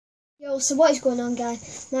Yo, so what is going on,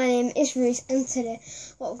 guys? My name is Reese, and today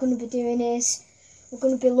what we're going to be doing is we're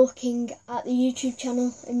going to be looking at the YouTube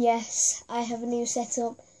channel. And yes, I have a new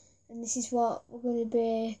setup, and this is what we're going to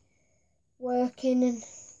be working and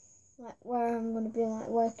where I'm going to be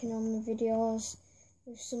working on the videos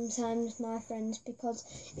with sometimes my friends, because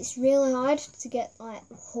it's really hard to get a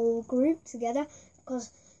whole group together, because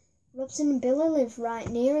Robson and Billy live right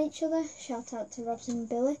near each other. Shout out to Robson and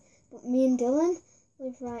Billy. But me and Dylan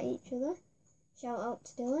live right each other. Shout out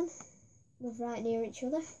to Dylan. Live right near each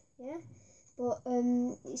other, yeah. But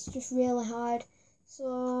it's just really hard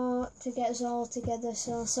to get us all together.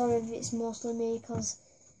 So sorry if it's mostly me, because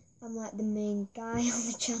I'm like the main guy on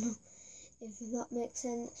the channel, if that makes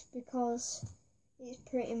sense, because it's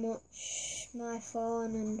pretty much my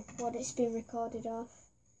phone and what it's been recorded off.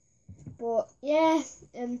 But yeah,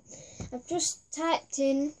 I've just typed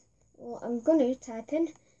in, well, I'm gonna type in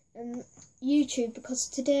YouTube, because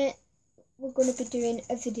today we're going to be doing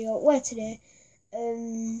a video where today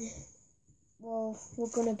well,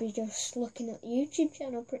 we're going to be just looking at the YouTube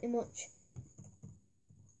channel pretty much.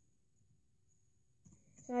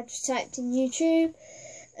 So I just typed in YouTube,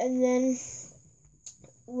 and then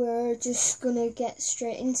we're just going to get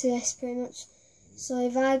straight into this pretty much. So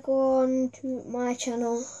if I go on to my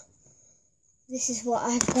channel, this is what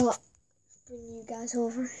I've got. Bring you guys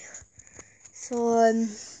over. So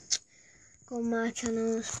on my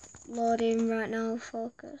channel's loading right now,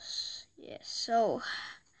 focus. Yes, so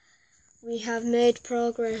we have made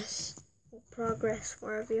progress,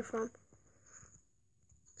 wherever you're from.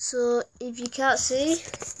 So if you can't see,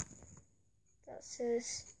 that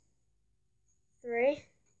says 3,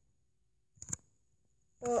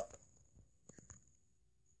 but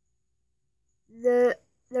the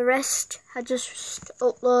rest had just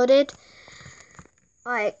uploaded.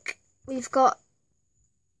 Like, we've got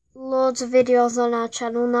loads of videos on our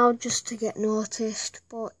channel now just to get noticed.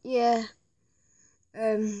 But yeah,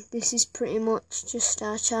 this is pretty much just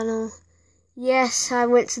our channel. Yes, I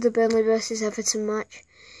went to the Burnley versus Everton match.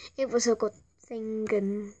 It was a good thing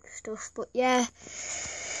and stuff. But yeah,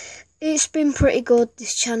 it's been pretty good,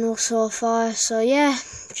 this channel so far. So yeah,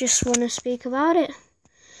 just want to speak about it.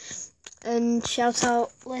 And shout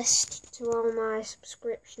out list to all my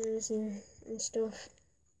subscriptions and stuff.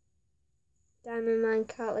 Diamond Mine,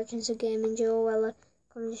 Cat Legends of Gaming, Joe Weller,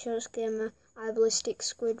 Comedy Shorts Gamer, iBallistic,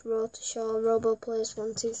 Squid, Road to Shore, Robo Players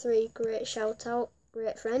 123, great shout out,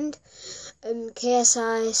 great friend,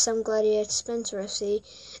 KSI, Sam Gladiator, Spencer FC,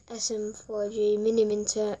 SM4G, Mini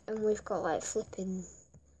Minter, and we've got like flipping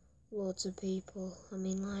loads of people. I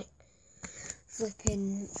mean, like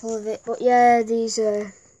flipping full of it. But yeah, this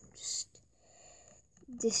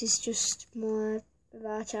is just more of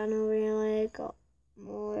our channel, really. Got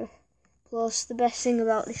more. Plus, the best thing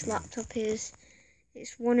about this laptop is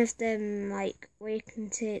it's one of them, like, where you can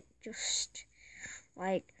take just,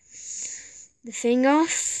 like, the thing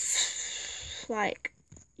off. Like,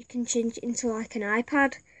 you can change it into, like, an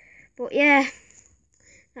iPad. But, yeah,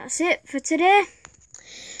 that's it for today.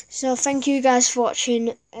 So, thank you guys for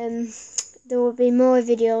watching. There will be more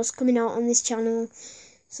videos coming out on this channel.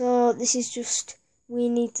 So, this is just We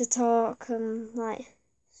Need to Talk, like,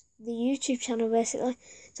 the YouTube channel, basically.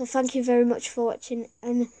 So thank you very much for watching,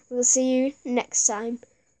 and we'll see you next time.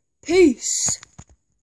 Peace!